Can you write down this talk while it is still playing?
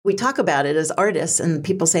We talk about it as artists and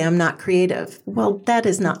people say, I'm not creative. Well, that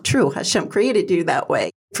is not true. Hashem created you that way.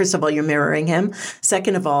 First of all, you're mirroring him.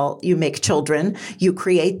 Second of all, you make children. You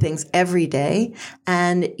create things every day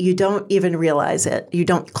and you don't even realize it. You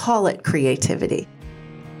don't call it creativity.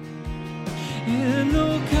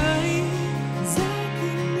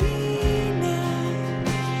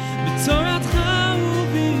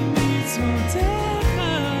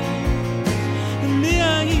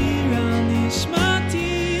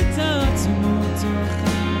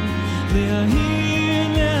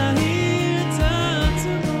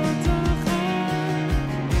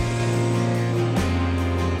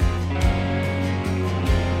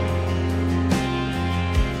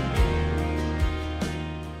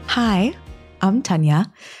 Hi, I'm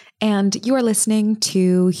Tanya, and you are listening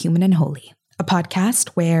to Human and Holy, a podcast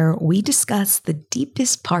where we discuss the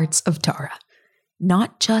deepest parts of Torah,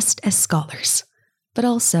 not just as scholars, but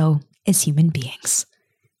also as human beings.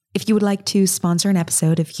 If you would like to sponsor an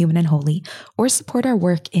episode of Human and Holy or support our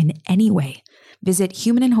work in any way, visit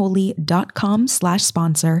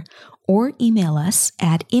humanandholy.com/sponsor or email us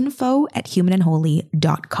at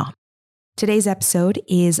info@humanandholy.com. Today's episode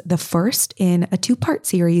is the first in a two-part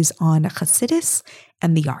series on Chassidus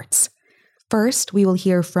and the arts. First, we will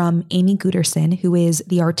hear from Amy Guterson, who is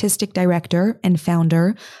the artistic director and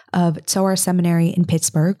founder of Zohar Seminary in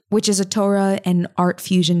Pittsburgh, which is a Torah and art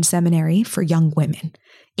fusion seminary for young women.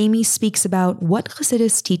 Amy speaks about what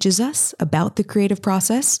Chassidus teaches us about the creative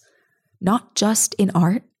process, not just in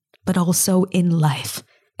art, but also in life,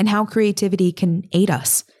 and how creativity can aid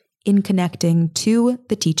us in connecting to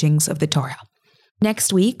the teachings of the Torah.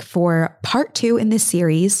 Next week, for part 2 in this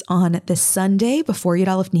series, on the Sunday before Yud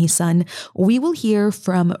Aleph Nisan, we will hear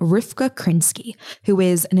from Rivka Krinsky, who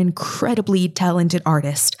is an incredibly talented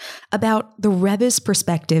artist, about the Rebbe's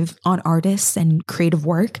perspective on artists and creative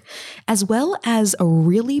work, as well as a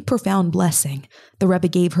really profound blessing the Rebbe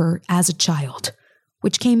gave her as a child,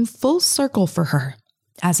 which came full circle for her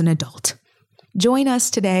as an adult. Join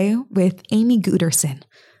us today with Amy Guterson,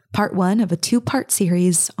 part 1 of a 2-part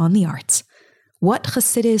series on the arts. What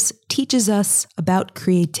Chassidus teaches us about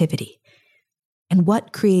creativity, and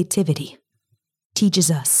what creativity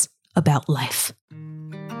teaches us about life.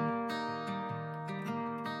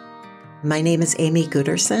 My name is Amy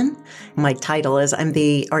Guterson. My title is I'm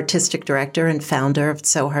the artistic director and founder of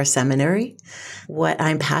Zohar Seminary. What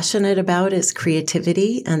I'm passionate about is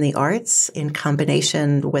creativity and the arts in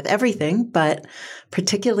combination with everything, but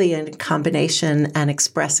particularly in combination and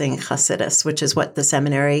expressing Chassidus, which is what the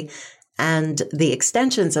seminary and the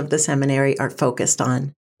extensions of the seminary are focused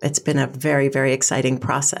on. It's been a very, very exciting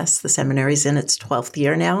process. The seminary's in its 12th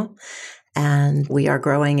year now, and we are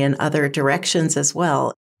growing in other directions as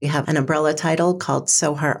well. We have an umbrella title called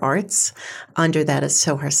Zohar Arts. Under that is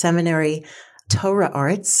Zohar Seminary, Torah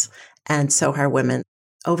Arts, and Zohar Women.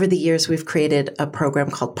 Over the years, we've created a program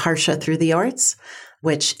called Parsha Through the Arts,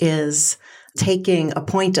 which is taking a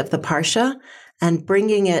point of the Parsha and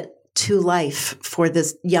bringing it to life for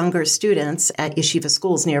the younger students at yeshiva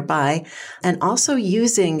schools nearby, and also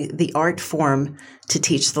using the art form to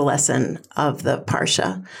teach the lesson of the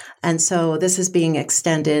Parsha. And so this is being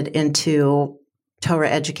extended into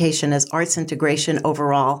Torah education as arts integration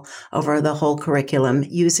overall, over the whole curriculum,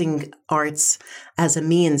 using arts as a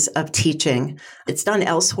means of teaching. It's done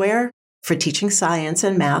elsewhere for teaching science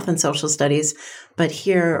and math and social studies, but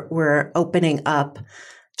here we're opening up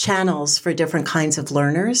channels for different kinds of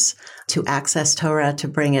learners to access Torah, to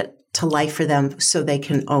bring it to life for them so they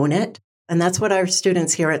can own it. And that's what our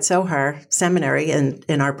students here at Zohar Seminary and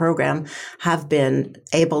in our program have been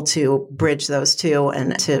able to bridge those two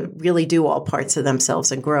and to really do all parts of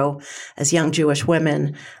themselves and grow as young Jewish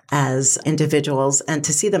women, as individuals, and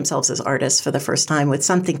to see themselves as artists for the first time with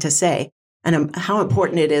something to say. And how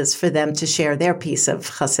important it is for them to share their piece of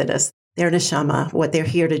Chassidus, their neshama, what they're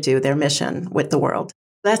here to do, their mission with the world.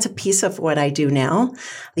 That's a piece of what I do now.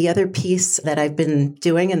 The other piece that I've been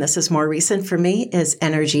doing, and this is more recent for me, is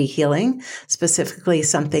energy healing, specifically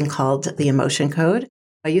something called the Emotion Code.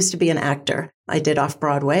 I used to be an actor. I did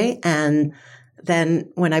off-Broadway. And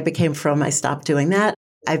then when I became frum, I stopped doing that.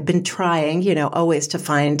 I've been trying, always to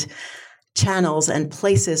find channels and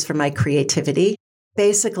places for my creativity,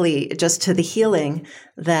 basically just to the healing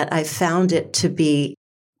that I found it to be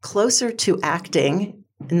closer to acting,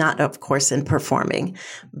 not, of course, in performing,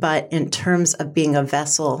 but in terms of being a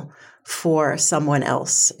vessel for someone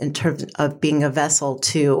else, in terms of being a vessel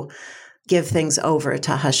to give things over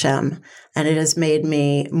to Hashem. And it has made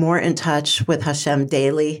me more in touch with Hashem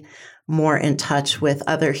daily, more in touch with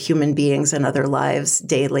other human beings and other lives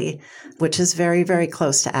daily, which is very, very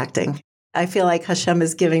close to acting. I feel like Hashem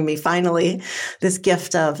is giving me finally this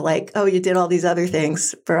gift of like, oh, you did all these other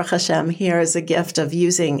things. Baruch Hashem, here is a gift of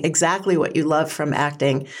using exactly what you love from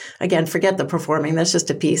acting. Again, forget the performing. That's just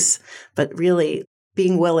a piece. But really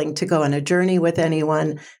being willing to go on a journey with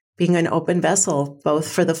anyone, being an open vessel, both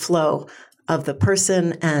for the flow of the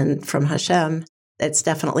person and from Hashem. It's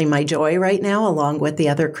definitely my joy right now, along with the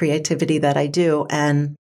other creativity that I do.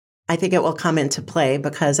 And I think it will come into play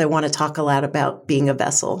because I want to talk a lot about being a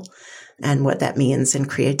vessel and what that means in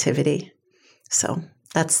creativity. So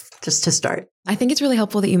that's just to start. I think it's really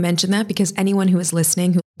helpful that you mentioned that because anyone who is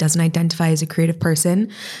listening who doesn't identify as a creative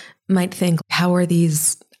person might think, how are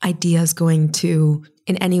these ideas going to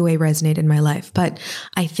in any way resonate in my life? But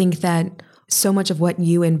I think that so much of what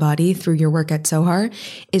you embody through your work at Zohar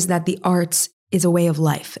is that the arts is a way of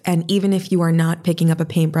life. And even if you are not picking up a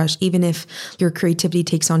paintbrush, even if your creativity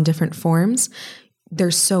takes on different forms,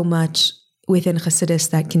 there's so much within Chassidus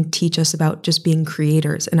that can teach us about just being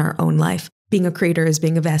creators in our own life. Being a creator is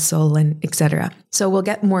being a vessel and etc. So we'll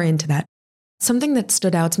get more into that. Something that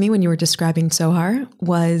stood out to me when you were describing Zohar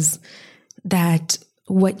was that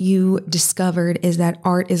what you discovered is that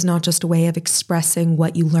art is not just a way of expressing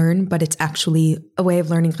what you learn, but it's actually a way of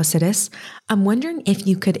learning Chassidus. I'm wondering if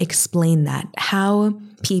you could explain that, how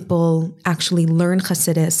people actually learn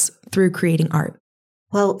Chassidus through creating art.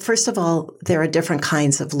 Well, first of all, there are different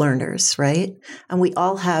kinds of learners, right? And we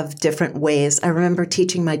all have different ways. I remember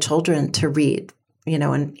teaching my children to read.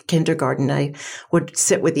 In kindergarten, I would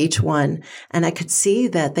sit with each one and I could see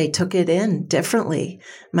that they took it in differently.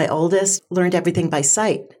 My oldest learned everything by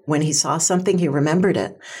sight. When he saw something, he remembered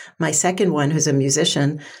it. My second one, who's a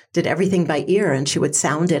musician, did everything by ear and she would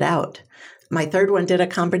sound it out. My third one did a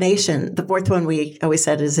combination. The fourth one, we always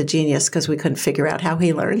said is a genius because we couldn't figure out how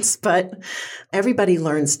he learns, but everybody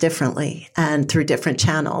learns differently and through different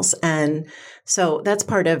channels. And so that's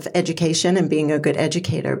part of education and being a good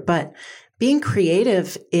educator. But being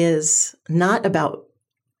creative is not about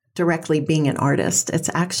directly being an artist. It's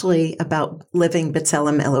actually about living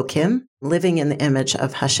B'Tselem Elokim, living in the image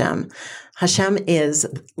of Hashem. Hashem is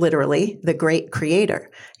literally the great creator.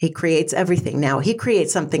 He creates everything. Now, he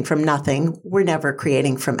creates something from nothing. We're never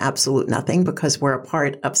creating from absolute nothing because we're a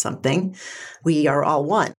part of something. We are all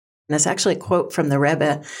one. And it's actually a quote from the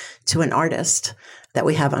Rebbe to an artist that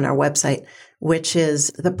we have on our website, which is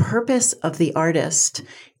the purpose of the artist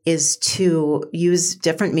is to use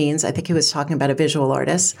different means. I think he was talking about a visual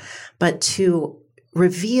artist, but to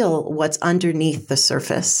reveal what's underneath the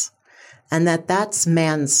surface. And that's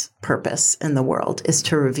man's purpose in the world, is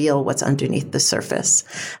to reveal what's underneath the surface.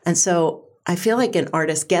 And so I feel like an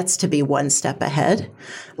artist gets to be one step ahead,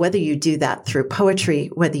 whether you do that through poetry,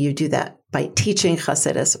 whether you do that by teaching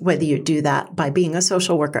Chassidus, whether you do that by being a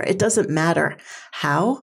social worker. It doesn't matter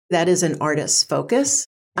how. That is an artist's focus.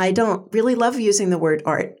 I don't really love using the word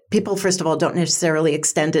art. People, first of all, don't necessarily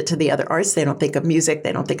extend it to the other arts. They don't think of music.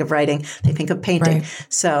 They don't think of writing. They think of painting. Right.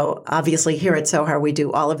 So obviously here at Zohar, we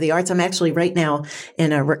do all of the arts. I'm actually right now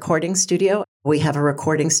in a recording studio. We have a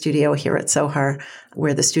recording studio here at Zohar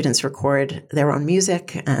where the students record their own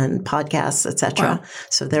music and podcasts, etc. Wow.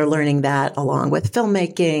 So they're learning that along with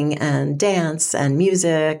filmmaking and dance and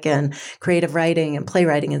music and creative writing and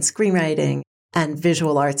playwriting and screenwriting and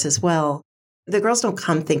visual arts as well. The girls don't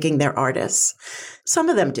come thinking they're artists. Some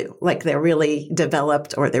of them do, like they're really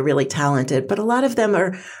developed or they're really talented, but a lot of them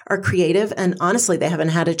are creative and honestly, they haven't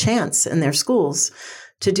had a chance in their schools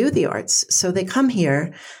to do the arts. So they come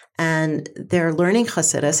here and they're learning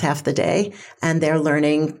Chassidus half the day and they're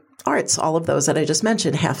learning arts, all of those that I just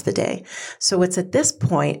mentioned, half the day. So it's at this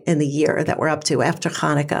point in the year that we're up to after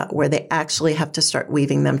Hanukkah where they actually have to start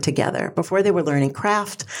weaving them together. Before they were learning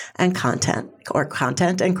craft and content, or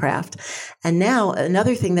content and craft. And now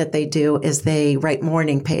another thing that they do is they write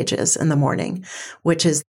morning pages in the morning, which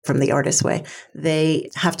is from the artist way.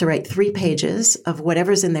 They have to write 3 pages of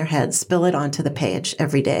whatever's in their head, spill it onto the page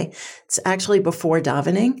every day. It's actually before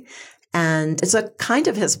davening. And it's a kind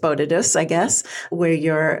of hisbodedus, I guess, where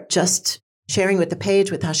you're just sharing with the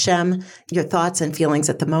page, with Hashem, your thoughts and feelings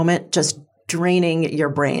at the moment, just draining your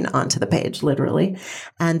brain onto the page, literally.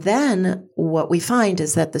 And then what we find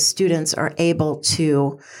is that the students are able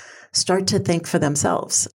to start to think for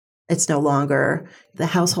themselves. It's no longer the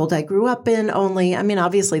household I grew up in only. I mean,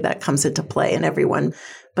 obviously that comes into play in everyone,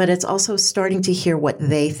 but it's also starting to hear what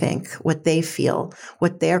they think, what they feel,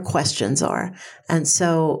 what their questions are. And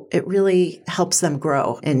so it really helps them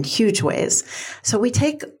grow in huge ways. So we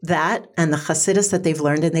take that and the Chassidus that they've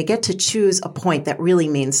learned, and they get to choose a point that really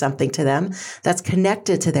means something to them, that's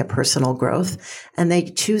connected to their personal growth. And they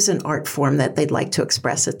choose an art form that they'd like to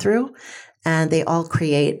express it through. And they all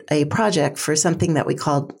create a project for something that we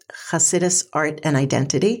call Chassidus Art and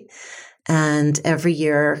Identity. And every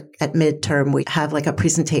year at midterm, we have like a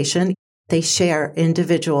presentation. They share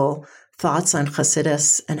individual thoughts on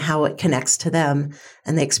Chassidus and how it connects to them,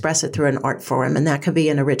 and they express it through an art form. And that could be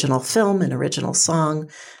an original film, an original song,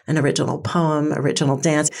 an original poem, original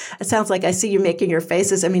dance. It sounds like, I see you making your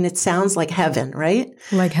faces. I mean, it sounds like heaven, right?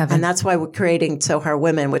 Like heaven. And that's why we're creating Zohar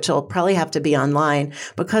Women, which will probably have to be online,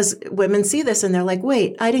 because women see this and they're like,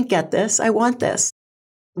 wait, I didn't get this. I want this.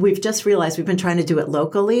 We've just realized we've been trying to do it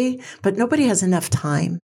locally, but nobody has enough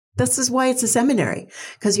time. This is why it's a seminary,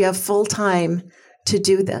 because you have full time to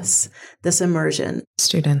do this immersion.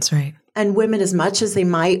 Students, right. And women, as much as they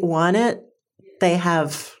might want it, they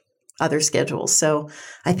have other schedules. So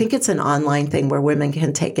I think it's an online thing where women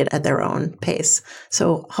can take it at their own pace.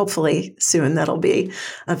 So hopefully soon that'll be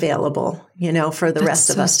available, for the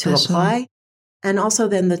rest of us to apply. And also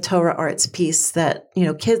then the Torah arts piece that,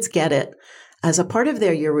 kids get it as a part of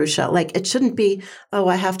their Yerusha. Like, it shouldn't be, oh,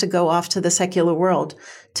 I have to go off to the secular world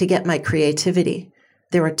to get my creativity.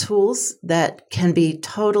 There are tools that can be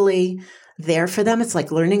totally there for them. It's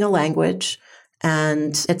like learning a language,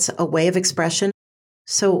 and it's a way of expression.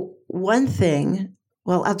 So one thing,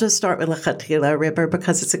 well, I'll just start with Lechatchila Ribber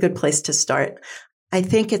because it's a good place to start. I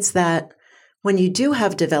think it's that when you do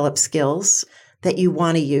have developed skills that you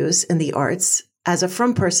want to use in the arts, as a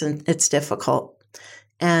frum person, it's difficult.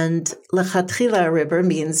 And Lechatchila Ribber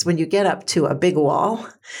means when you get up to a big wall,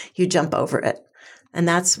 you jump over it. And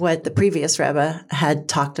that's what the previous Rebbe had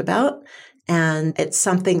talked about. And it's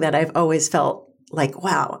something that I've always felt like,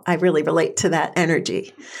 wow, I really relate to that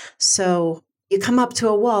energy. So you come up to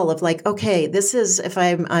a wall of like, okay, this is, if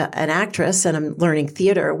I'm an actress and I'm learning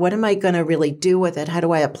theater, what am I going to really do with it? How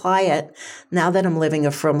do I apply it now that I'm living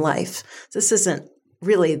a frum life? This isn't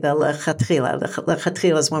really the lechatchila. The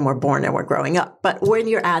lechatchila is when we're born and we're growing up. But when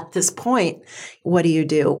you're at this point, what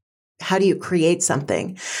do? How do you create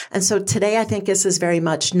something? And so today, I think this is very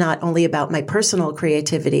much not only about my personal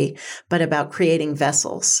creativity, but about creating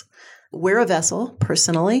vessels. We're a vessel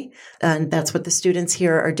personally, and that's what the students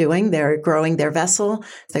here are doing. They're growing their vessel.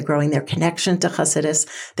 They're growing their connection to Chassidus.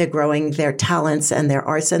 They're growing their talents and their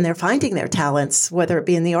arts, and they're finding their talents, whether it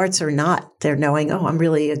be in the arts or not. They're knowing, oh, I'm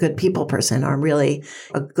really a good people person, or I'm really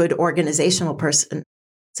a good organizational person.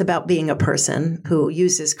 It's about being a person who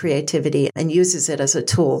uses creativity and uses it as a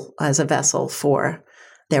tool, as a vessel for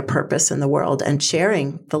their purpose in the world, and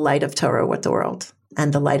sharing the light of Torah with the world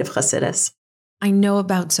and the light of Chassidus. I know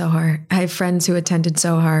about Zohar. I have friends who attended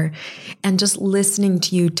Zohar, and just listening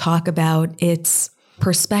to you talk about its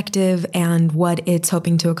perspective and what it's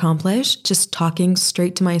hoping to accomplish, just talking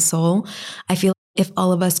straight to my soul. I feel if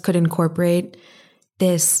all of us could incorporate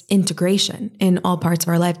this integration in all parts of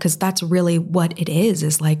our life, because that's really what it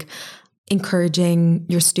is like encouraging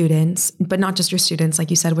your students, but not just your students, like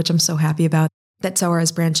you said, which I'm so happy about, that Zohar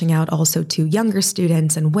is branching out also to younger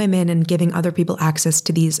students and women and giving other people access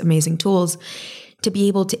to these amazing tools to be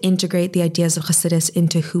able to integrate the ideas of Chassidus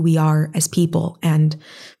into who we are as people and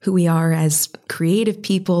who we are as creative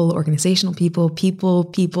people, organizational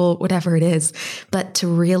people, whatever it is, but to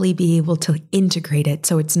really be able to integrate it.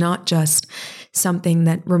 So it's not just something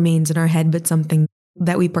that remains in our head, but something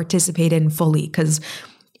that we participate in fully. Because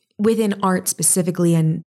within art specifically,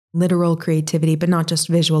 and literal creativity, but not just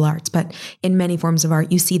visual arts, but in many forms of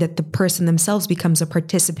art, you see that the person themselves becomes a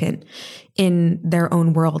participant in their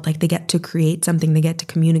own world. Like they get to create something, they get to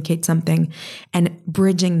communicate something, and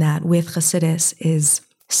bridging that with Chassidus is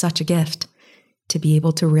such a gift to be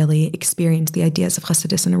able to really experience the ideas of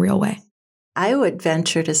Chassidus in a real way. I would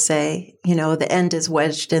venture to say, the end is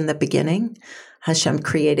wedged in the beginning. Hashem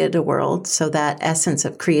created a world, so that essence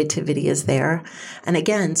of creativity is there. And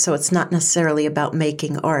again, so it's not necessarily about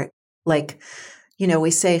making art. Like, we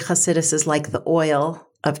say Chassidus is like the oil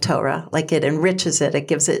of Torah, like it enriches it, it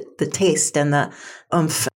gives it the taste and the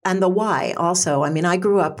oomph and the why also. I mean, I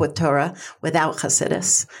grew up with Torah without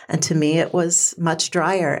Chassidus, and to me it was much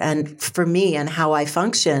drier. And for me and how I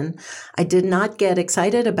function, I did not get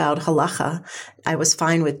excited about halacha. I was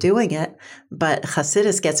fine with doing it, but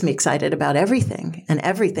Chassidus gets me excited about everything and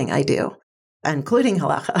everything I do, including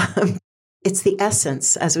halacha. It's the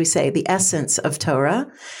essence, as we say, the essence of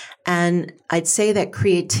Torah. And I'd say that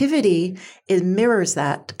creativity, it mirrors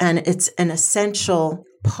that, and it's an essential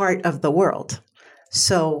part of the world.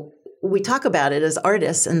 So we talk about it as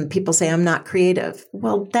artists, and people say, I'm not creative.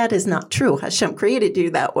 Well, that is not true. Hashem created you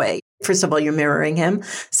that way. First of all, you're mirroring him.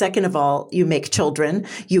 Second of all, you make children.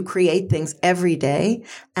 You create things every day,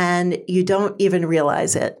 and you don't even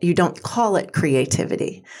realize it. You don't call it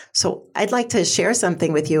creativity. So I'd like to share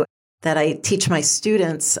something with you. that I teach my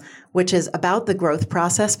students, which is about the growth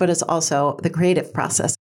process, but it's also the creative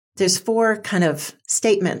process. There's 4 kind of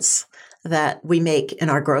statements that we make in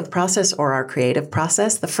our growth process or our creative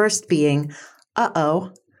process. The first being,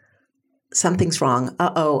 uh-oh, something's wrong.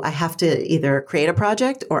 Uh-oh, I have to either create a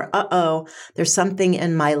project, or uh-oh, there's something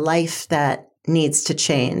in my life that needs to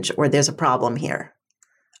change, or there's a problem here.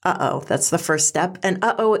 Uh-oh, that's the first step. And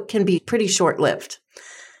uh-oh, it can be pretty short-lived.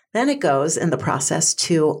 Then it goes in the process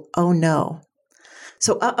to, oh no.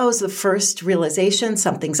 So uh-oh is the first realization,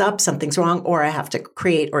 something's up, something's wrong, or I have to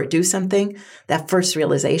create or do something. That first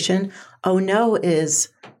realization. Oh no is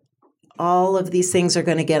all of these things are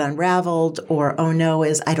going to get unraveled, or oh no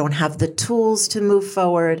is I don't have the tools to move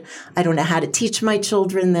forward. I don't know how to teach my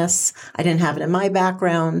children this. I didn't have it in my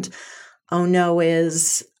background. Oh no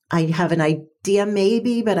is I have an idea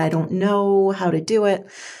maybe, but I don't know how to do it.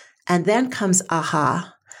 And then comes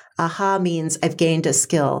aha. Aha means I've gained a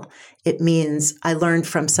skill. It means I learned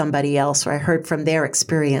from somebody else, or I heard from their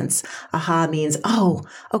experience. Aha means, oh,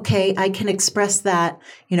 okay, I can express that,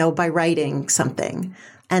 by writing something.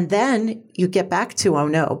 And then you get back to, oh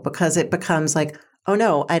no, because it becomes like, oh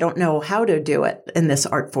no, I don't know how to do it in this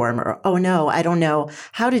art form, or oh no, I don't know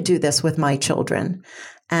how to do this with my children.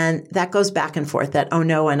 And that goes back and forth, that oh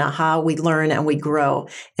no and aha, we learn and we grow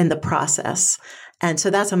in the process. And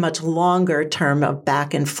so that's a much longer term of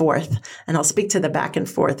back and forth. And I'll speak to the back and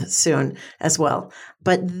forth soon as well.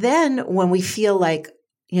 But then when we feel like,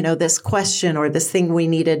 this question or this thing we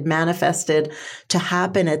needed manifested to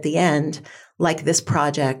happen at the end, like this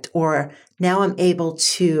project, or now I'm able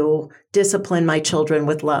to discipline my children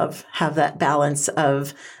with love, have that balance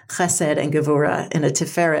of chesed and gevura in a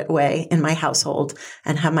tiferet way in my household,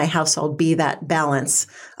 and have my household be that balance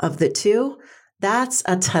of the two. That's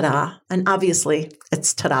a ta-da. And obviously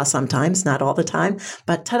it's ta-da sometimes, not all the time,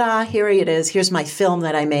 but ta-da, here it is. Here's my film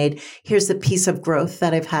that I made. Here's the piece of growth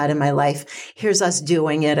that I've had in my life. Here's us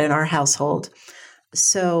doing it in our household.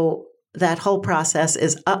 So that whole process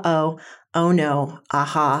is uh-oh, oh no,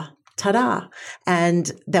 aha, ta-da.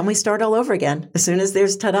 And then we start all over again as soon as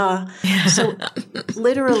there's ta-da. So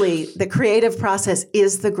literally the creative process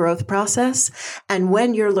is the growth process. And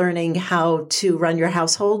when you're learning how to run your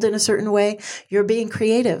household in a certain way, you're being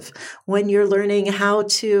creative. When you're learning how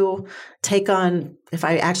to take on, if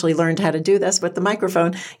I actually learned how to do this with the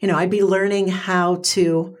microphone, I'd be learning how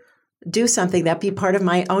to do something that be part of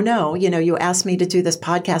my, oh no, you asked me to do this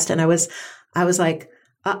podcast, and I was like,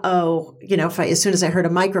 uh-oh, as soon as I heard a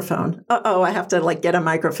microphone, I have to get a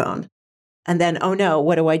microphone. And then, oh no,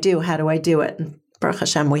 what do I do? How do I do it? And Baruch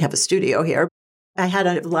Hashem, we have a studio here. I had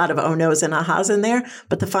a lot of oh no's and ahas in there,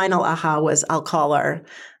 but the final aha was, I'll call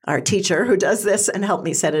our teacher who does this and help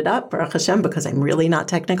me set it up, Baruch Hashem, because I'm really not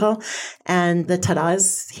technical. And the ta-da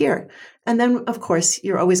is here. And then, of course,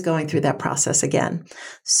 you're always going through that process again.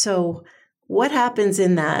 So what happens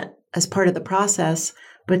in that as part of the process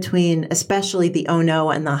between especially the oh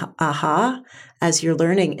no and the aha as you're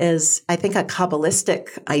learning is, I think, a Kabbalistic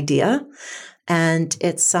idea. And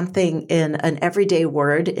it's something in an everyday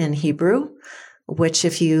word in Hebrew, which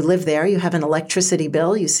if you live there, you have an electricity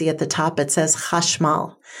bill. You see at the top, it says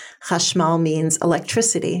chashmal. Chashmal means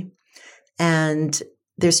electricity. And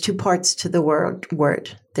there's 2 parts to the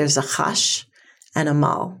word. There's a chash and a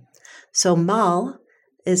mal. So mal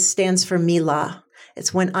stands for milah.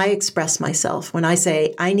 It's when I express myself, when I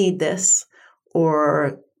say, I need this,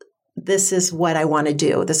 or this is what I want to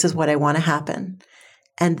do. This is what I want to happen.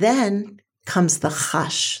 And then comes the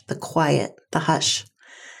chash, the quiet, the hush.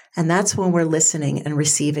 And that's when we're listening and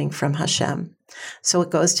receiving from Hashem. So it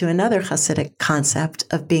goes to another Hasidic concept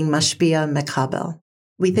of being mashpia mekabel.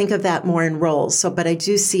 We think of that more in roles. But I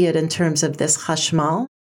do see it in terms of this chashmal.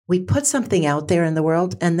 We put something out there in the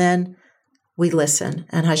world, and then we listen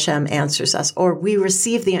and Hashem answers us, or we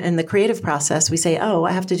receive in the creative process, we say, oh,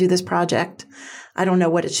 I have to do this project. I don't know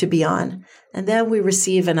what it should be on. And then we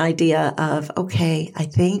receive an idea of, okay, I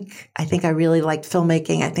think I really like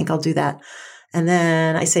filmmaking. I think I'll do that. And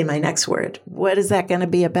then I say my next word. What is that going to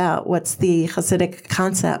be about? What's the Hasidic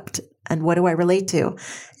concept? And what do I relate to?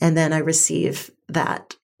 And then I receive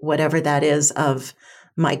that, whatever that is of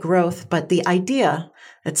my growth. But the idea,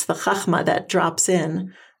 it's the chachma that drops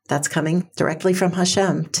in. That's coming directly from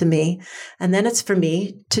Hashem to me. And then it's for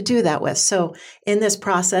me to do that with. So in this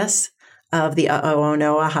process of the oh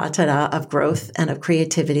no, aha, ta-da, of growth and of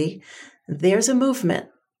creativity, there's a movement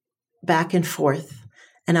back and forth.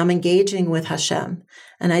 And I'm engaging with Hashem.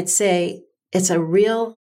 And I'd say it's a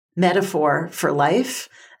real metaphor for life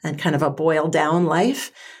and kind of a boiled down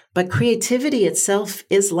life. But creativity itself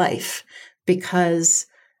is life because,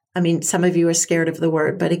 some of you are scared of the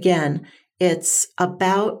word, but again, It's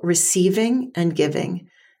about receiving and giving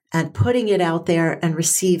and putting it out there and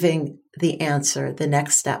receiving the answer, the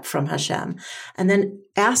next step from Hashem, and then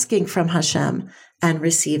asking from Hashem and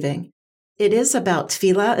receiving. It is about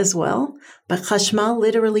tefillah as well, but chashmal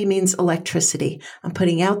literally means electricity. I'm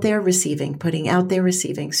putting out there, receiving, putting out there,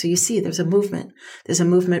 receiving. So you see, there's a movement. There's a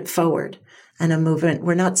movement forward and a movement.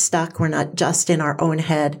 We're not stuck. We're not just in our own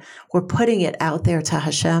head. We're putting it out there to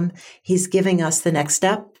Hashem. He's giving us the next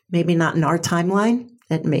step, maybe not in our timeline.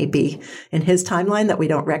 It may be in his timeline that we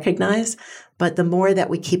don't recognize, but the more that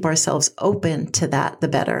we keep ourselves open to that, the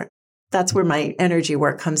better. That's where my energy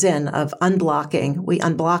work comes in of unblocking. We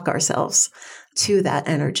unblock ourselves to that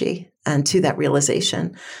energy and to that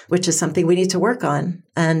realization, which is something we need to work on.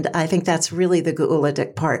 And I think that's really the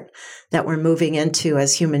geuladik part that we're moving into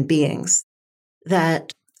as human beings.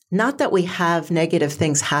 That not that we have negative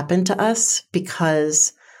things happen to us,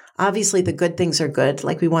 because obviously the good things are good.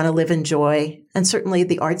 Like we want to live in joy. And certainly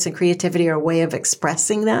the arts and creativity are a way of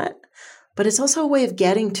expressing that. But it's also a way of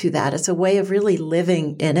getting to that. It's a way of really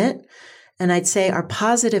living in it. And I'd say our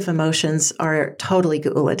positive emotions are totally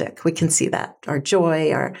geuladik. We can see that. Our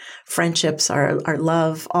joy, our friendships, our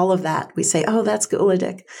love, all of that. We say, oh, that's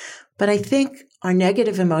geuladik. But I think our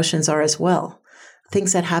negative emotions are as well.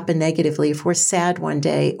 Things that happen negatively. If we're sad one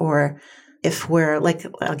day, or if we're like,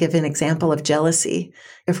 I'll give an example of jealousy.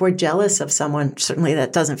 If we're jealous of someone, certainly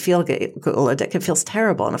that doesn't feel geuladik. It feels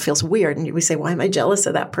terrible and it feels weird. And we say, why am I jealous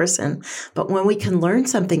of that person? But when we can learn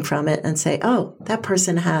something from it and say, oh, that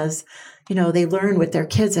person has, they learn with their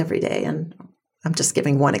kids every day. And I'm just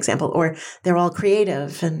giving one example. Or they're all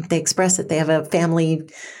creative and they express it. They have a family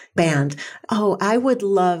band. Oh, I would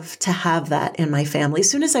love to have that in my family. As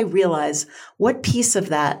soon as I realize what piece of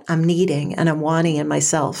that I'm needing and I'm wanting in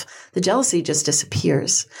myself, the jealousy just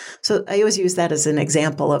disappears. So I always use that as an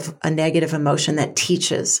example of a negative emotion that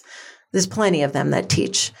teaches. There's plenty of them that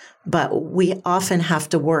teach, but we often have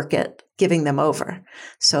to work at giving them over.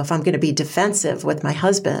 So if I'm going to be defensive with my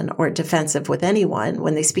husband or defensive with anyone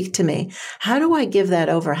when they speak to me, how do I give that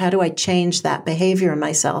over? How do I change that behavior in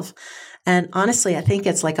myself? And honestly, I think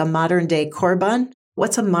it's like a modern day korban.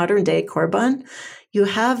 What's a modern day korban? You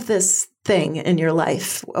have this thing in your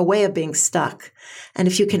life, a way of being stuck. And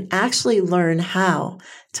if you can actually learn how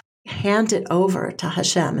to hand it over to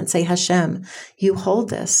Hashem and say, Hashem, you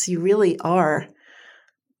hold this. You really are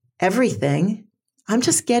everything. I'm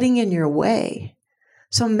just getting in your way.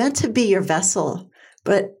 So I'm meant to be your vessel,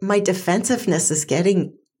 but my defensiveness is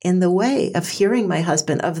getting in the way of hearing my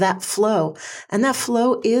husband, of that flow. And that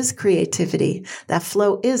flow is creativity. That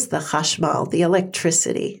flow is the chashmal, the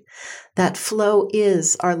electricity. That flow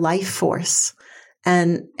is our life force.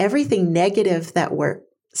 And everything negative that we're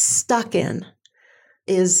stuck in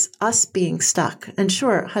is us being stuck. And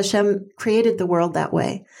sure, Hashem created the world that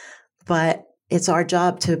way, but it's our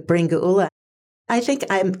job to bring geula. I think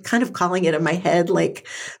I'm kind of calling it in my head like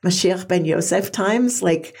Mashiach ben Yosef times,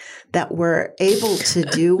 like that we're able to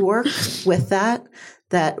do work with that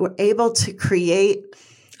we're able to create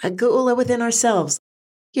a geula within ourselves.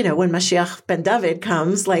 When Mashiach ben David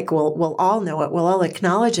comes, like we'll all know it, we'll all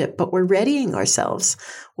acknowledge it, but we're readying ourselves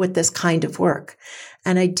with this kind of work.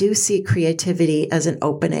 And I do see creativity as an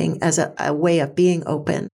opening, as a way of being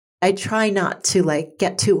open. I try not to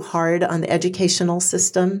get too hard on the educational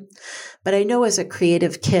system, but I know as a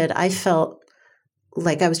creative kid, I felt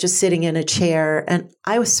like I was just sitting in a chair and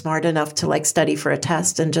I was smart enough to study for a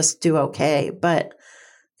test and just do okay. But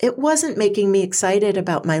it wasn't making me excited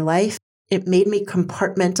about my life. It made me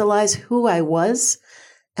compartmentalize who I was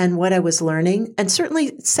and what I was learning. And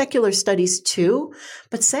certainly secular studies too,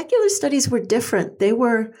 but secular studies were different. They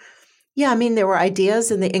were, there were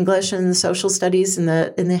ideas in the English and the social studies and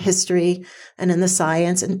in the history and in the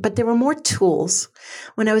science, but there were more tools.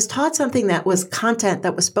 When I was taught something that was content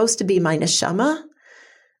that was supposed to be my neshama,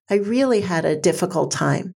 I really had a difficult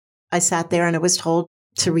time. I sat there and I was told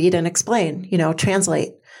to read and explain,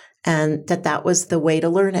 translate, and that was the way to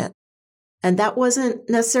learn it. And that wasn't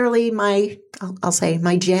necessarily my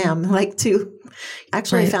jam,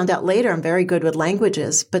 actually, right. I found out later I'm very good with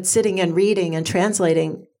languages, but sitting and reading and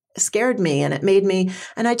translating scared me, and it made me,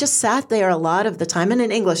 and I just sat there a lot of the time, and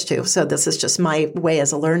in English too. So this is just my way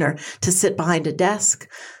as a learner to sit behind a desk,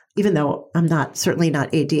 even though I'm certainly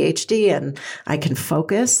not ADHD and I can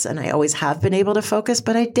focus, and I always have been able to focus,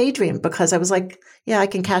 but I daydream because I was like, I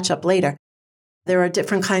can catch up later. There are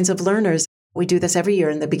different kinds of learners. We do this every year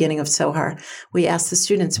in the beginning of Sohar. We ask the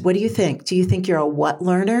students, what do you think? Do you think you're a what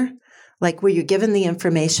learner? Where you're given the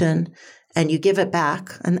information and you give it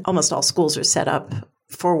back, and almost all schools are set up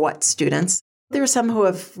for what students. There are some who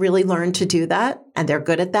have really learned to do that, and they're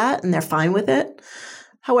good at that, and they're fine with it.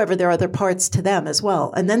 However, there are other parts to them as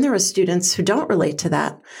well. And then there are students who don't relate to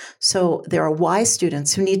that. So there are why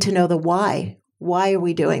students who need to know the why. Why are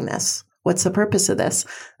we doing this? What's the purpose of this?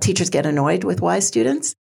 Teachers get annoyed with why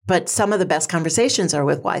students, but some of the best conversations are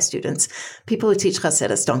with why students. People who teach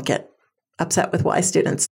Chassidus don't get upset with why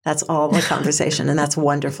students. That's all the conversation, and that's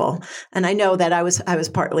wonderful. And I know that I was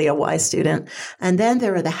partly a why student. And then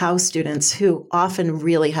there are the how students who often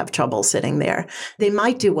really have trouble sitting there. They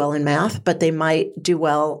might do well in math, but they might do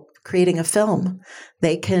well creating a film.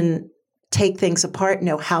 They can take things apart,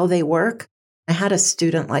 know how they work. I had a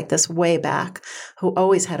student like this way back who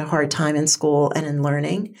always had a hard time in school and in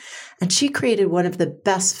learning. And she created one of the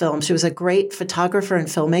best films. She was a great photographer and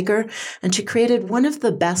filmmaker. And she created one of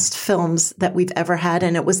the best films that we've ever had.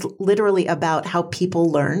 And it was literally about how people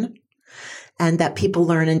learn and that people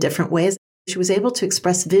learn in different ways. She was able to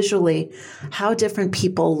express visually how different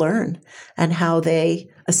people learn and how they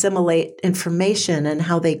assimilate information and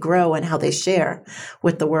how they grow and how they share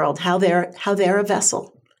with the world, how they're a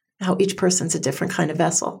vessel. How each person's a different kind of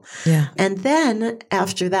vessel. Yeah. And then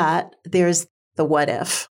after that, there's the what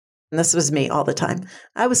if. And this was me all the time.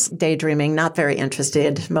 I was daydreaming, not very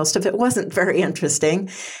interested. Most of it wasn't very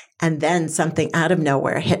interesting. And then something out of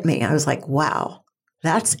nowhere hit me. I was like, wow,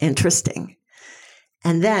 that's interesting.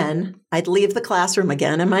 And then I'd leave the classroom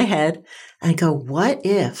again in my head and go, what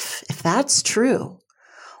if that's true?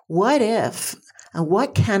 What if, and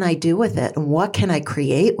what can I do with it? And what can I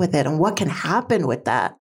create with it? And what can happen with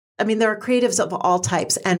that? I mean, there are creatives of all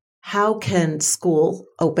types. And how can school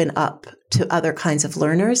open up to other kinds of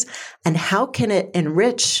learners? And how can it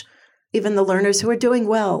enrich even the learners who are doing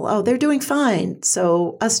well? Oh, they're doing fine.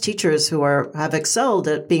 So us teachers who have excelled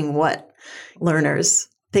at being what learners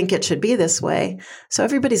think it should be this way. So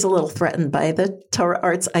everybody's a little threatened by the Torah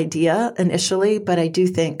arts idea initially, but I do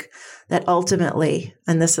think that ultimately,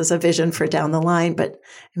 and this is a vision for down the line, but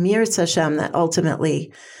Mirz Hashem, that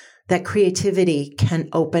ultimately that creativity can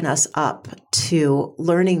open us up to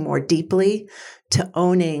learning more deeply, to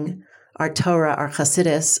owning our Torah, our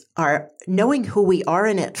Chassidus, our knowing who we are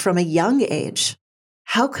in it from a young age.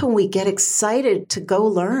 How can we get excited to go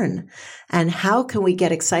learn? And how can we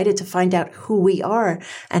get excited to find out who we are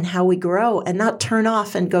and how we grow and not turn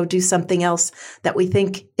off and go do something else that we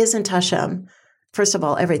think isn't Hashem? First of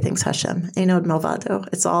all, everything's Hashem. Einod Malvado.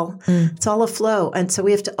 It's all a flow. And so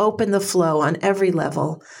we have to open the flow on every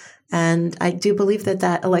level. And I do believe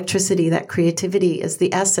that electricity, that creativity is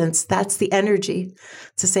the essence. That's the energy.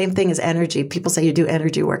 It's the same thing as energy. People say you do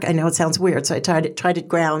energy work. I know it sounds weird. So I try to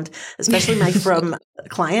ground, especially my from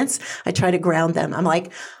clients. I try to ground them. I'm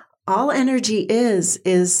like, all energy is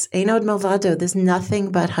Einod Malvado. There's nothing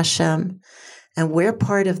but Hashem. And we're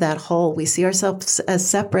part of that whole. We see ourselves as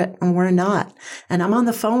separate and we're not. And I'm on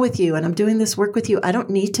the phone with you and I'm doing this work with you. I don't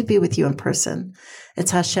need to be with you in person.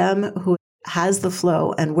 It's Hashem who has the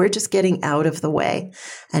flow, and we're just getting out of the way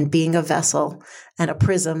and being a vessel and a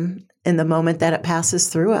prism in the moment that it passes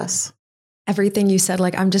through us. Everything you said,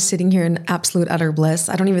 like, I'm just sitting here in absolute utter bliss.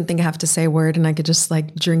 I don't even think I have to say a word and I could just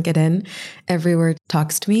like drink it in. Every word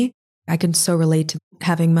talks to me. I can so relate to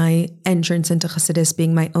having my entrance into Chassidus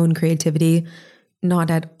being my own creativity, not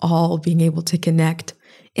at all being able to connect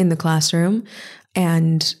in the classroom.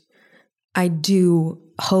 And I do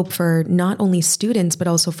hope for not only students, but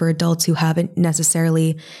also for adults who haven't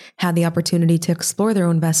necessarily had the opportunity to explore their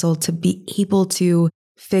own vessel to be able to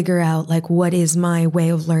figure out, like, what is my way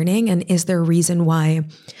of learning? And is there a reason why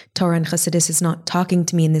Torah and Chassidus is not talking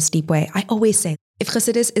to me in this deep way? I always say, if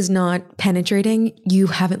Chassidus is not penetrating, you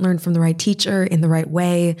haven't learned from the right teacher in the right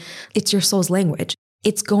way. It's your soul's language.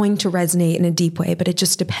 It's going to resonate in a deep way, but it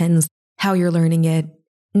just depends how you're learning it,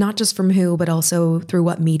 not just from who, but also through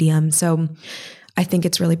what medium. So I think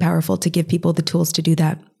it's really powerful to give people the tools to do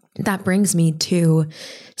that. That brings me to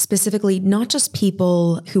specifically not just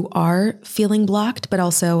people who are feeling blocked, but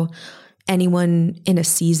also anyone in a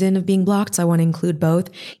season of being blocked. So I want to include both.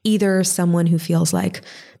 Either someone who feels like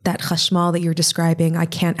that chashmal that you're describing, I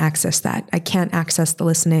can't access that. I can't access the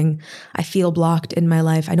listening. I feel blocked in my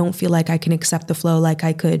life. I don't feel like I can accept the flow, like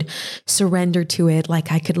I could surrender to it,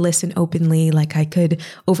 like I could listen openly, like I could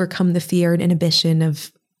overcome the fear and inhibition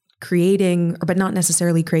of creating, but not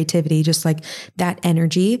necessarily creativity, just like that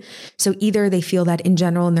energy. So either they feel that in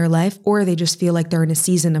general in their life, or they just feel like they're in a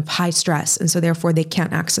season of high stress. And so therefore they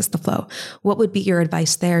can't access the flow. What would be your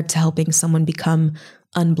advice there to helping someone become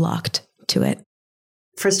unblocked to it?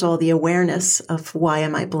 First of all, the awareness of why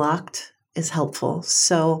am I blocked is helpful.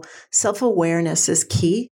 So self-awareness is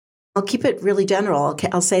key. I'll keep it really general.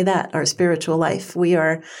 I'll say that our spiritual life, we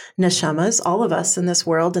are neshamas, all of us in this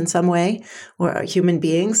world in some way. We're human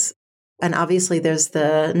beings. And obviously there's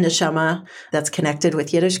the neshama that's connected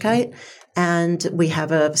with Yiddishkeit. And we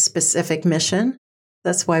have a specific mission.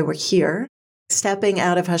 That's why we're here. Stepping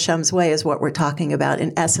out of Hashem's way is what we're talking about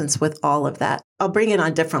in essence with all of that. I'll bring it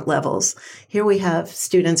on different levels. Here we have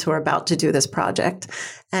students who are about to do this project.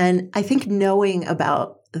 And I think knowing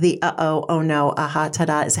about the oh no, aha,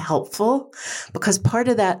 tada is helpful because part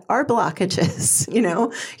of that are blockages.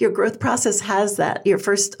 Your growth process has that. Your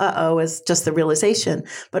first is just the realization.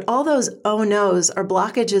 But all those oh no's are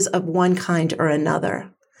blockages of one kind or another.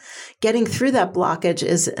 Getting through that blockage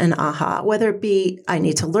is an aha, whether it be I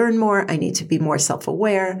need to learn more, I need to be more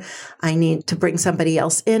self-aware, I need to bring somebody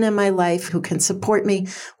else in my life who can support me.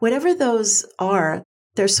 Whatever those are,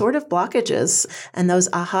 they're sort of blockages, and those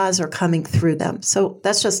ahas are coming through them. So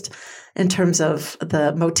that's just in terms of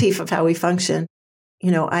the motif of how we function.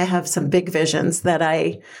 I have some big visions that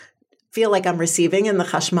I feel like I'm receiving in the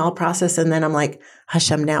Chashmal process. And then I'm like,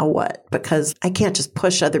 Hashem, now what? Because I can't just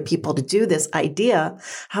push other people to do this idea.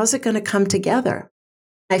 How's it going to come together?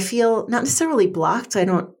 I feel not necessarily blocked. I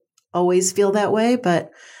don't always feel that way,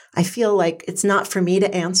 but I feel like it's not for me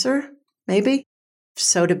to answer, maybe.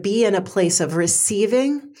 So to be in a place of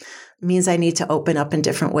receiving means I need to open up in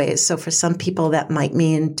different ways. So for some people, that might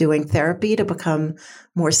mean doing therapy to become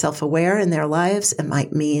more self-aware in their lives. It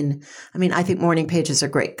might mean, I think morning pages are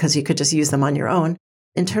great because you could just use them on your own.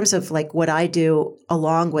 In terms of like what I do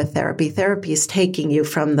along with therapy is taking you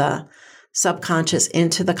from the subconscious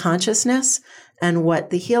into the consciousness. And what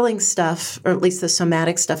the healing stuff, or at least the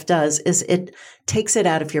somatic stuff does, is it takes it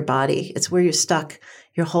out of your body. It's where you're stuck.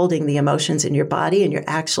 You're holding the emotions in your body and you're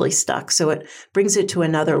actually stuck. So it brings it to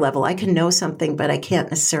another level. I can know something, but I can't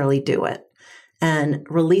necessarily do it. And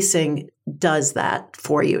releasing does that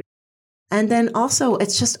for you. And then also,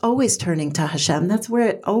 it's just always turning to Hashem. That's where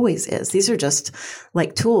it always is. These are just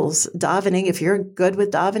like tools. Davening, if you're good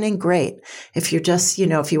with davening, great. If you're just,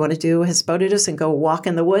 if you want to do Hisbodedus and go walk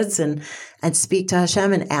in the woods and speak to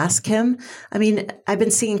Hashem and ask him. I've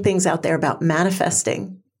been seeing things out there about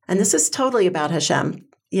manifesting. And this is totally about Hashem.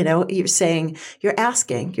 You're saying,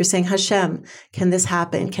 Hashem, can this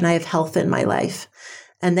happen? Can I have health in my life?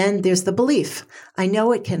 And then there's the belief. I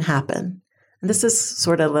know it can happen. And this is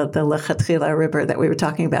sort of the lechatchila river that we were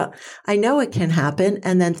talking about. I know it can happen.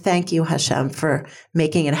 And then thank you, Hashem, for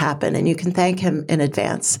making it happen. And you can thank him in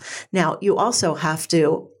advance. Now, you also have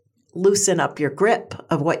to loosen up your grip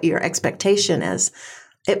of what your expectation is.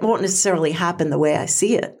 It won't necessarily happen the way I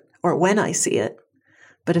see it or when I see it.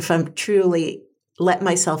 But if I'm truly let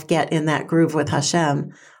myself get in that groove with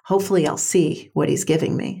Hashem, hopefully I'll see what he's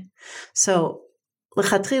giving me. So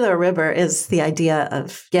L'chatchila river is the idea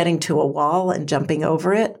of getting to a wall and jumping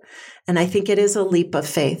over it. And I think it is a leap of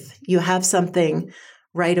faith. You have something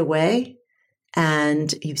right away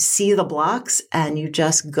and you see the blocks and you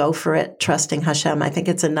just go for it, trusting Hashem. I think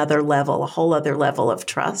it's another level, a whole other level of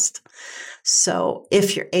trust. So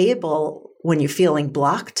if you're able, when you're feeling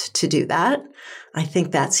blocked, to do that, I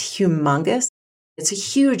think that's humongous. It's a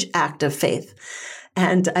huge act of faith.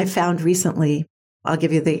 And I found recently, I'll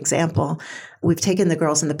give you the example. We've taken the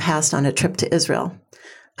girls in the past on a trip to Israel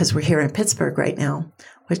because we're here in Pittsburgh right now,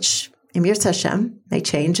 which Emir Hashem may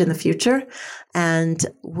change in the future. And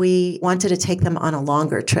we wanted to take them on a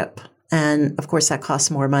longer trip. And of course, that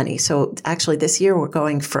costs more money. So actually this year we're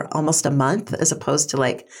going for almost a month as opposed to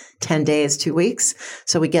like 10 days, 2 weeks.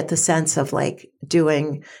 So we get the sense of like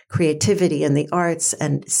doing creativity in the arts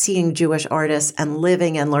and seeing Jewish artists and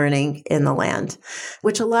living and learning in the land,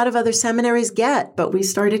 which a lot of other seminaries get, but we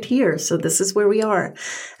started here. So this is where we are.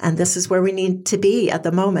 And this is where we need to be at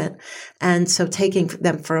the moment. And so taking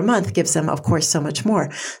them for a month gives them, of course, so much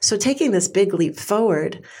more. So taking this big leap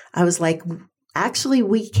forward, I was like, actually,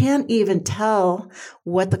 we can't even tell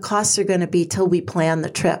what the costs are going to be till we plan the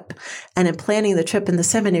trip. And in planning the trip in the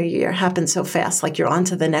seminary year happens so fast, like you're on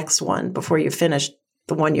to the next one before you finish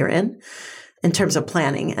the one you're in terms of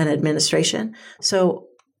planning and administration. So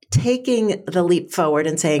taking the leap forward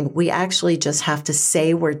and saying, we actually just have to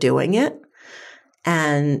say we're doing it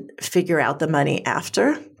and figure out the money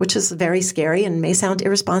after, which is very scary and may sound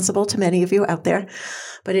irresponsible to many of you out there,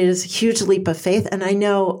 but it is a huge leap of faith. And I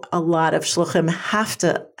know a lot of shluchim have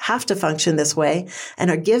to function this way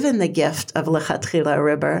and are given the gift of lechatchila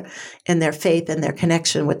Rebbe in their faith and their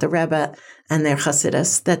connection with the Rebbe and their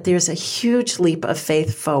Chassidus, that there's a huge leap of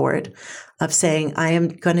faith forward of saying, I am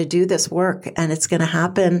going to do this work and it's going to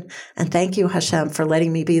happen. And thank you, Hashem, for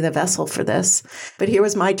letting me be the vessel for this. But here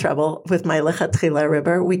was my trouble with my lechatchila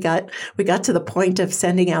Rebbe. We got to the point of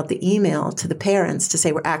sending out the email to the parents to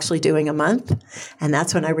say we're actually doing a month. And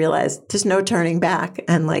that's when I realized there's no turning back.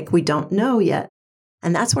 And like, we don't know yet.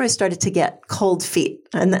 And that's where I started to get cold feet.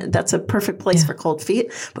 And that's a perfect place for cold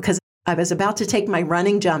feet, because I was about to take my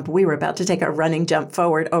running jump. We were about to take a running jump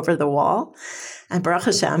forward over the wall. And Baruch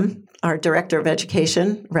Hashem, our director of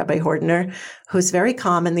education, Rabbi Hordener, who's very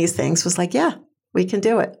calm in these things, was like, yeah, we can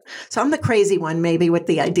do it. So I'm the crazy one, maybe with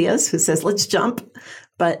the ideas, who says, let's jump.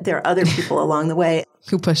 But there are other people along the way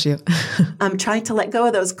who push you. I'm trying to let go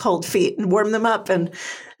of those cold feet and warm them up and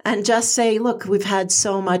just say, look, we've had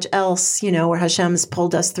so much else, where Hashem's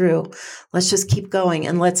pulled us through. Let's just keep going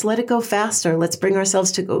and let's let it go faster. Let's bring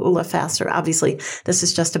ourselves to Geula faster. Obviously, this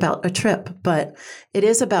is just about a trip, but it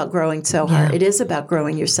is about growing Zohar. Yeah. It is about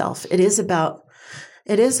growing yourself. It is about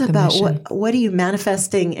what are you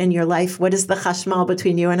manifesting in your life? What is the chashmal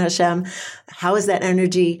between you and Hashem? How is that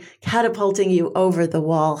energy catapulting you over the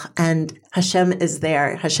wall? And Hashem is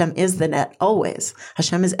there. Hashem is the net always.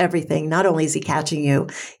 Hashem is everything. Not only is he catching you,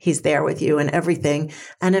 he's there with you and everything.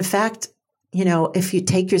 And in fact, if you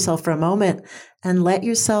take yourself for a moment and let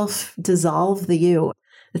yourself dissolve the you,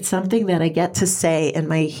 it's something that I get to say in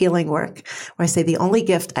my healing work, where I say the only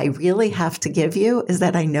gift I really have to give you is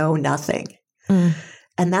that I know nothing.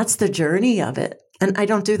 And that's the journey of it. And I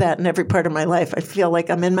don't do that in every part of my life. I feel like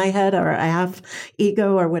I'm in my head or I have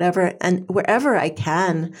ego or whatever. And wherever I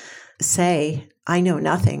can say, I know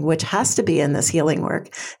nothing, which has to be in this healing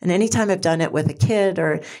work. And anytime I've done it with a kid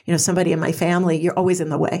or, somebody in my family, you're always in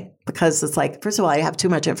the way, because it's like, first of all, I have too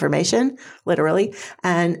much information, literally.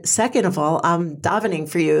 And second of all, I'm davening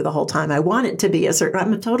for you the whole time. I want it to be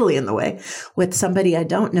I'm totally in the way. With somebody I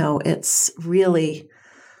don't know, it's really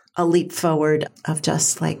a leap forward of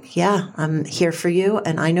just like, yeah, I'm here for you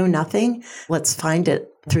and I know nothing. Let's find it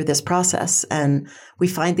through this process. And we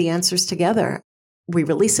find the answers together. We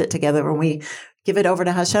release it together and we give it over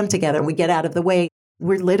to Hashem together and we get out of the way.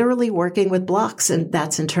 We're literally working with blocks. And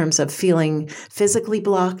that's in terms of feeling physically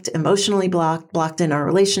blocked, emotionally blocked in our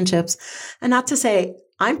relationships. And not to say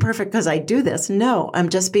I'm perfect because I do this. No, I'm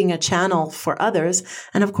just being a channel for others.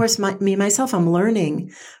 And of course, myself, I'm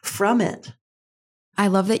learning from it. I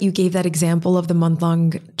love that you gave that example of the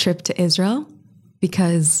month-long trip to Israel,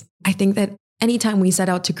 because I think that anytime we set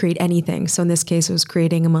out to create anything, so in this case, it was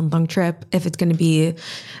creating a month-long trip, if it's going to be,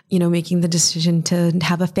 making the decision to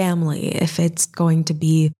have a family, if it's going to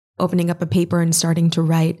be opening up a paper and starting to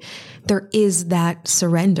write, there is that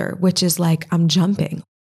surrender, which is like, I'm jumping.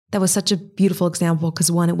 That was such a beautiful example because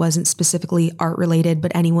one, it wasn't specifically art related,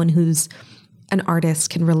 but anyone who's an artist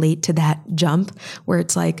can relate to that jump where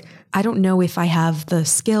it's like, I don't know if I have the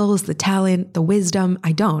skills, the talent, the wisdom.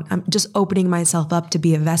 I don't. I'm just opening myself up to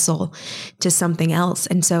be a vessel to something else.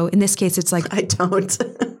 And so in this case, it's like, I don't.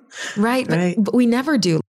 Right. But we never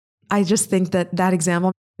do. I just think that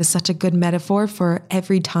example is such a good metaphor for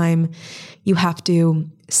every time you have to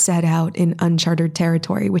set out in uncharted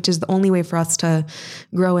territory, which is the only way for us to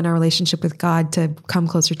grow in our relationship with God, to come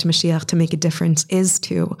closer to Mashiach, to make a difference, is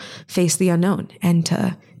to face the unknown and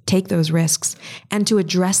to take those risks and to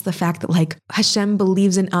address the fact that like Hashem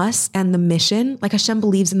believes in us and the mission, like Hashem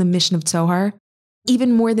believes in the mission of Zohar,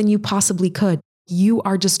 even more than you possibly could. You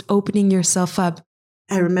are just opening yourself up.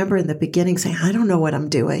 I remember in the beginning saying, I don't know what I'm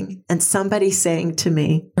doing. And somebody saying to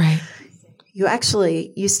me, right, you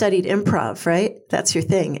studied improv, right? That's your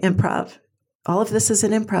thing, improv. All of this is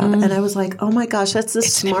an improv. And I was like, oh my gosh, that's the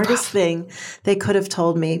smartest thing they could have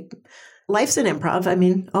told me. Life's an improv. I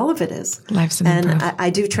mean, all of it is. Life's an improv. And I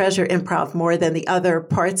do treasure improv more than the other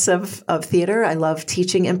parts of theater. I love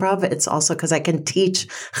teaching improv. It's also because I can teach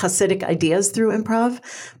Hasidic ideas through improv,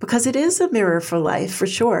 because it is a mirror for life, for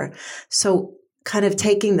sure. So kind of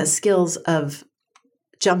taking the skills of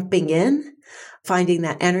jumping in, finding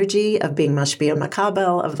that energy of being mashpia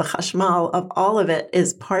makabel, of the chashmal, of all of it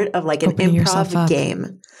is part of like an opening improv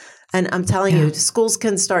game. And I'm telling you, schools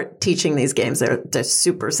can start teaching these games. They're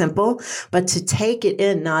super simple, but to take it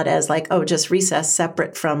in, not as like, oh, just recess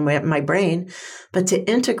separate from my brain, but to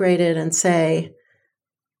integrate it and say,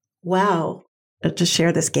 wow, to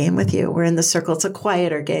share this game with you. We're in the circle. It's a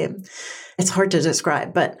quieter game. It's hard to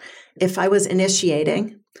describe, but if I was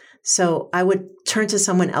initiating, so I would turn to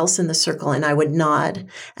someone else in the circle and I would nod.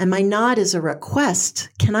 And my nod is a request.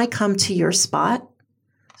 Can I come to your spot?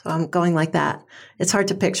 So I'm going like that. It's hard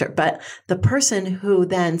to picture, but the person who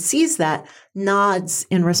then sees that nods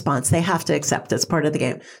in response. They have to accept as part of the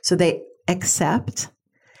game. So they accept.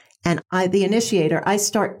 And I, the initiator, I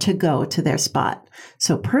start to go to their spot.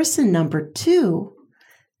 So person number 2,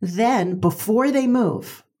 then before they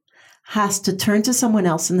move, has to turn to someone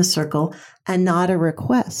else in the circle and nod a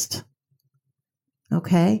request.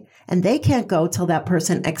 Okay? And they can't go till that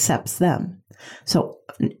person accepts them. So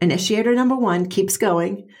initiator number 1 keeps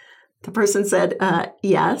going. The person said,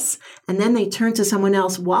 yes. And then they turn to someone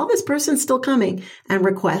else while this person's still coming and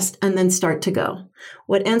request and then start to go.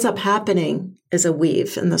 What ends up happening is a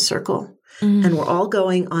weave in the circle. And we're all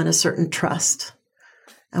going on a certain trust.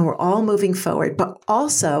 And we're all moving forward. But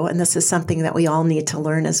also, and this is something that we all need to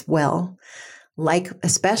learn as well, like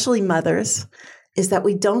especially mothers, is that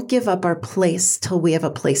we don't give up our place till we have a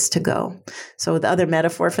place to go. So the other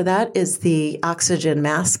metaphor for that is the oxygen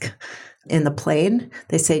mask in the plane.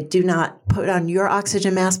 They say, do not put on your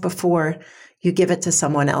oxygen mask before you give it to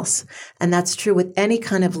someone else. And that's true with any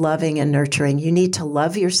kind of loving and nurturing. You need to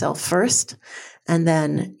love yourself first, and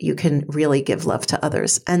then you can really give love to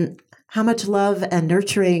others. And how much love and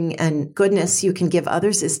nurturing and goodness you can give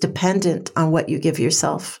others is dependent on what you give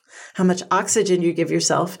yourself. How much oxygen you give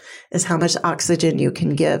yourself is how much oxygen you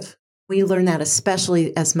can give. We learn that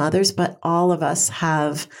especially as mothers, but all of us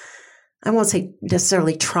have, I won't say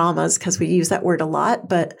necessarily traumas because we use that word a lot,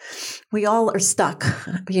 but we all are stuck,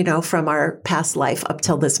 from our past life up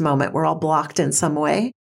till this moment. We're all blocked in some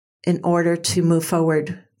way. In order to move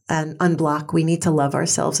forward and unblock, we need to love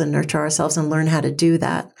ourselves and nurture ourselves and learn how to do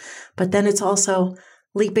that. But then it's also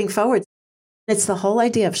leaping forward. It's the whole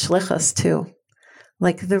idea of shlichus too.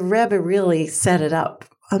 Like the Rebbe really set it up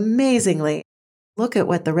amazingly. Look at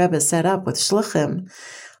what the Rebbe set up with shluchim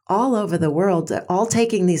all over the world. They're all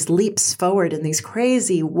taking these leaps forward in these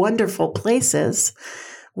crazy, wonderful places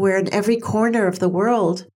where in every corner of the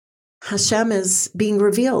world, Hashem is being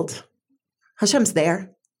revealed. Hashem's there.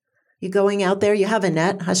 You're going out there, you have a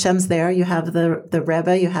net, Hashem's there, you have the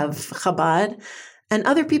Rebbe, you have Chabad, and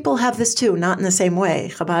other people have this too, not in the same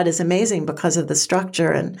way. Chabad is amazing because of the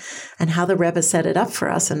structure and how the Rebbe set it up for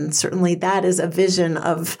us, and certainly that is a vision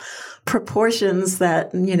of proportions that,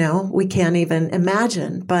 we can't even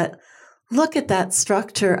imagine. But look at that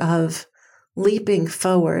structure of leaping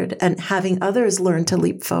forward and having others learn to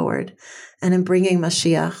leap forward and in bringing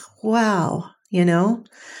Mashiach. Wow,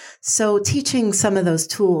 So teaching some of those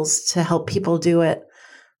tools to help people do it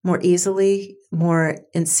more easily, more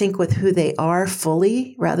in sync with who they are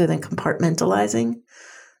fully, rather than compartmentalizing.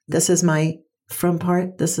 This is my from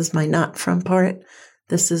part. This is my not from part.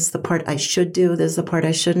 This is the part I should do. This is the part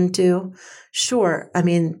I shouldn't do. Sure. I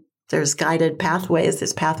mean, there's guided pathways.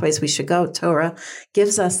 There's pathways we should go. Torah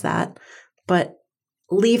gives us that. But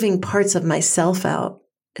leaving parts of myself out,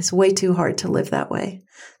 it's way too hard to live that way.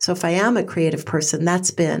 So if I am a creative person,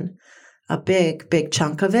 that's been a big, big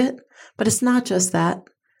chunk of it. But it's not just that.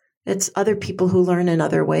 It's other people who learn in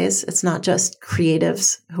other ways. It's not just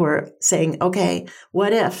creatives who are saying, okay,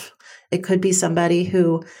 what if? It could be somebody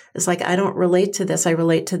who is like, I don't relate to this. I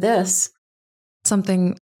relate to this.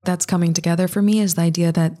 Something that's coming together for me is the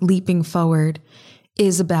idea that leaping forward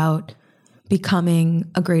is about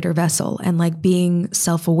becoming a greater vessel and like being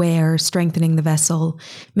self-aware, strengthening the vessel,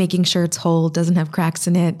 making sure it's whole, doesn't have cracks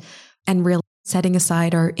in it, and really setting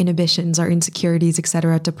aside our inhibitions, our insecurities,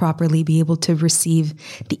 etc., to properly be able to receive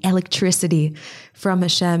the electricity from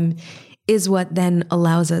Hashem is what then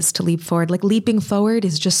allows us to leap forward. Like leaping forward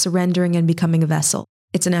is just surrendering and becoming a vessel.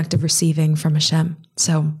 It's an act of receiving from Hashem.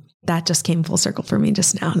 So that just came full circle for me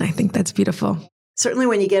just now. And I think that's beautiful. Certainly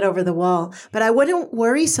when you get over the wall. But I wouldn't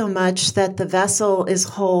worry so much that the vessel is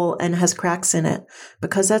whole and has cracks in it,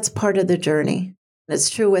 because that's part of the journey.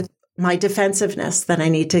 It's true with my defensiveness that I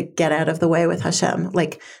need to get out of the way with Hashem.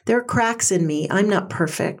 Like there are cracks in me. I'm not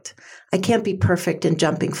perfect. I can't be perfect in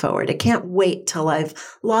jumping forward. I can't wait till I've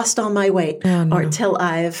lost all my weight or till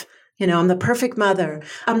I've, I'm the perfect mother.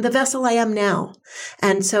 I'm the vessel I am now.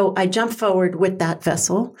 And so I jump forward with that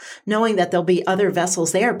vessel, knowing that there'll be other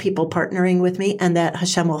vessels there, people partnering with me, and that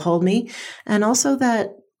Hashem will hold me. And also that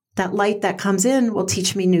light that comes in will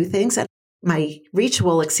teach me new things, and my reach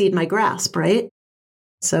will exceed my grasp, right?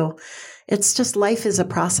 So it's just life is a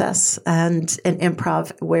process and an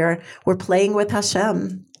improv where we're playing with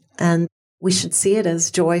Hashem, and we should see it as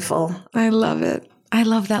joyful. I love it. I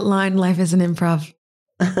love that line, life is an improv.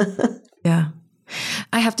 Yeah.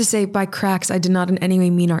 I have to say by cracks, I did not in any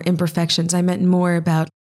way mean our imperfections. I meant more about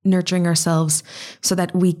nurturing ourselves so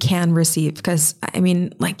that we can receive. Because I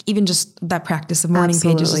mean, like even just that practice of morning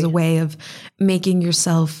pages is a way of making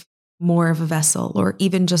yourself more of a vessel, or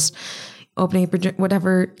even just opening up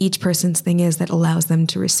whatever each person's thing is that allows them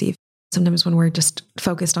to receive. Sometimes when we're just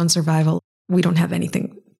focused on survival, we don't have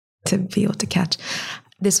anything to be able to catch.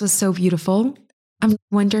 This was so beautiful. I'm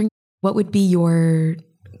wondering, what would be your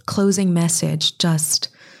closing message, just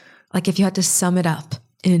like if you had to sum it up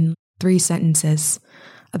in 3 sentences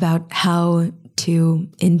about how to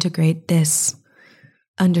integrate this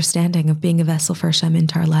understanding of being a vessel for Hashem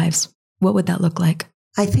into our lives? What would that look like?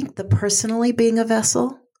 I think the personally being a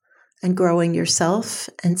vessel and growing yourself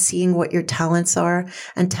and seeing what your talents are.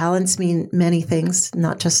 And talents mean many things,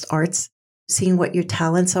 not just arts. Seeing what your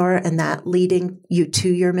talents are and that leading you to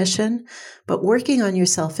your mission, but working on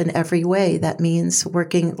yourself in every way. That means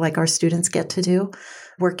working like our students get to do,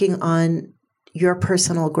 working on your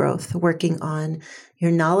personal growth, working on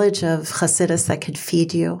your knowledge of Chassidus that could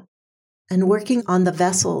feed you, and working on the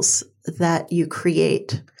vessels that you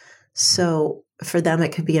create. So for them,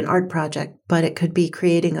 it could be an art project, but it could be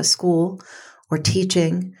creating a school or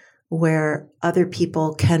teaching where other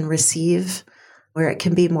people can receive, where it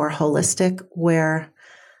can be more holistic, where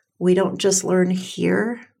we don't just learn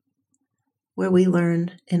here, where we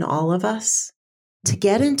learn in all of us. To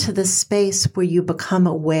get into the space where you become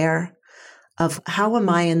aware of how am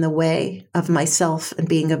I in the way of myself and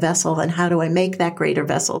being a vessel, and how do I make that greater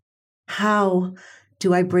vessel? How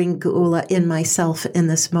do I bring Geula in myself in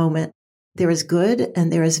this moment? There is good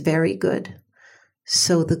and there is very good.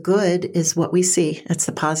 So the good is what we see. It's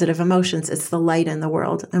the positive emotions. It's the light in the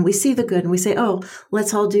world. And we see the good and we say, oh,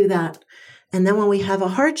 let's all do that. And then when we have a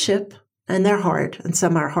hardship, and they're hard, and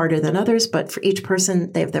some are harder than others, but for each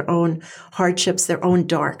person, they have their own hardships, their own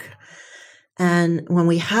dark. And when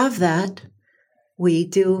we have that, we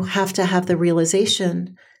do have to have the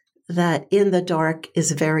realization that in the dark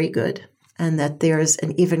is very good, and that there's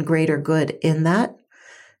an even greater good in that.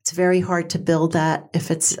 It's very hard to build that if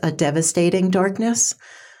it's a devastating darkness,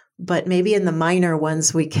 but maybe in the minor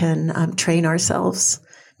ones, we can train ourselves,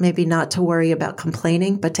 maybe not to worry about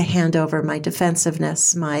complaining, but to hand over my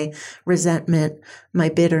defensiveness, my resentment, my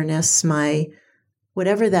bitterness, my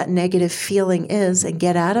whatever that negative feeling is, and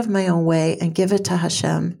get out of my own way and give it to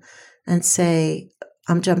Hashem and say,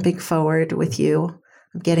 I'm jumping forward with you.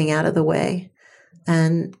 I'm getting out of the way.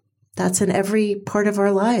 And that's in every part of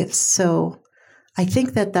our lives. So I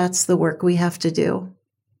think that that's the work we have to do.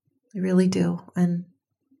 I really do. And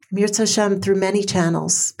Mirz Hashem, through many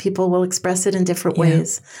channels, people will express it in different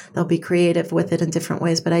ways. They'll be creative with it in different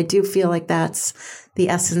ways. But I do feel like that's the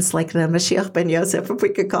essence, like the Mashiach ben Yosef, if we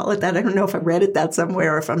could call it that. I don't know if I read it that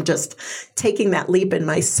somewhere or if I'm just taking that leap in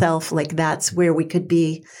myself, like that's where we could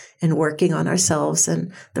be in working on ourselves.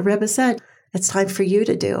 And the Rebbe said, it's time for you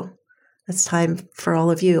to do. It's time for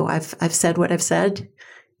all of you. I've said what I've said.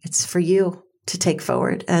 It's for you to take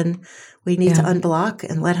forward. And we need to unblock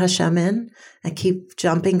and let Hashem in and keep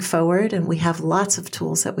jumping forward. And we have lots of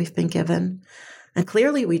tools that we've been given. And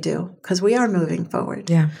clearly we do, because we are moving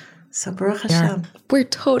forward. Yeah. So Baruch Hashem. We're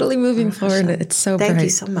totally moving Baruch forward. Hashem. It's so Thank bright. you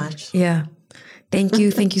so much. Yeah. Thank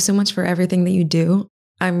you. Thank you so much for everything that you do.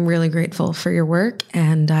 I'm really grateful for your work,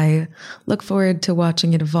 and I look forward to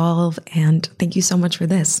watching it evolve. And thank you so much for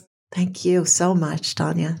this. Thank you so much,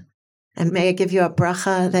 Tanya. And may I give you a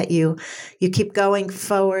bracha that you keep going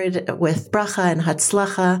forward with bracha and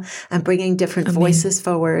hatzlacha and bringing different voices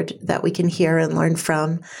forward that we can hear and learn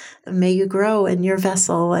from. May you grow in your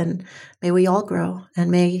vessel, and may we all grow,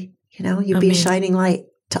 and may you be a shining light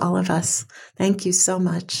to all of us. Thank you so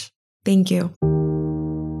much. Thank you.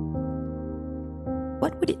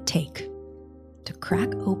 What would it take to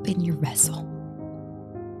crack open your vessel,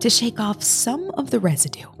 to shake off some of the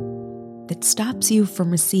residue that stops you from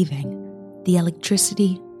receiving the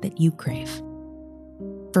electricity that you crave?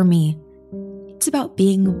 For me, it's about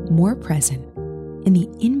being more present in the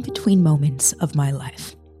in-between moments of my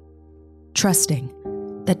life, trusting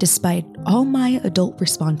that despite all my adult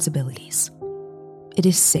responsibilities, it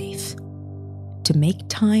is safe to make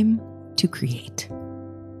time to create,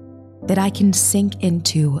 that I can sink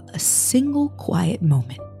into a single quiet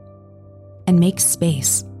moment and make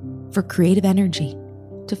space for creative energy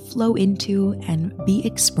to flow into and be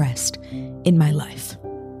expressed in my life.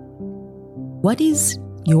 What is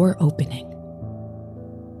your opening?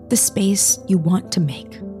 The space you want to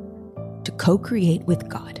make to co-create with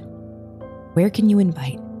God. Where can you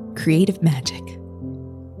invite creative magic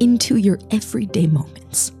into your everyday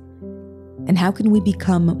moments? And how can we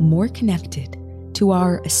become more connected to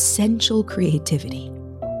our essential creativity,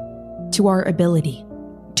 to our ability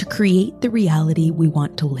to create the reality we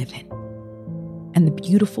want to live in, and the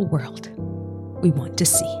beautiful world we want to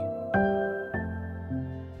see?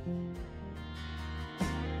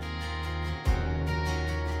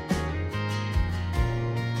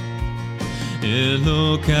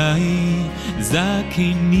 אלוקיי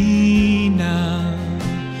זכני נא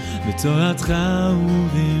בתורתך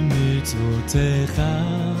ובמצוותיך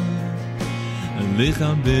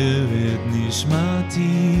לחבר את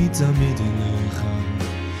נשמתי תמיד אליך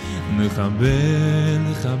לחבר.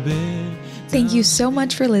 Thank you so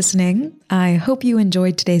much for listening. I hope you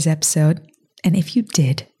enjoyed today's episode. And if you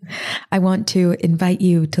did, I want to invite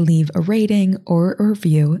you to leave a rating or a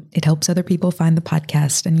review. It helps other people find the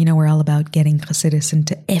podcast. And we're all about getting Chassidus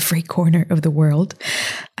into every corner of the world.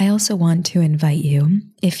 I also want to invite you,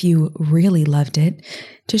 if you really loved it,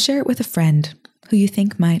 to share it with a friend who you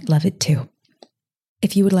think might love it too.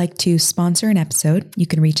 If you would like to sponsor an episode, you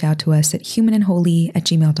can reach out to us at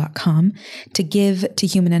humanandholy@gmail.com. To give to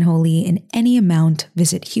Human and Holy in any amount,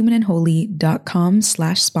 visit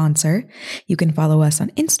humanandholy.com/sponsor. You can follow us on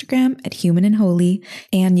Instagram at Human and Holy,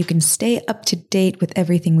 and you can stay up to date with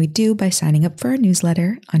everything we do by signing up for our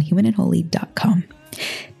newsletter on humanandholy.com.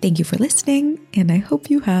 Thank you for listening, and I hope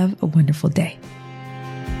you have a wonderful day.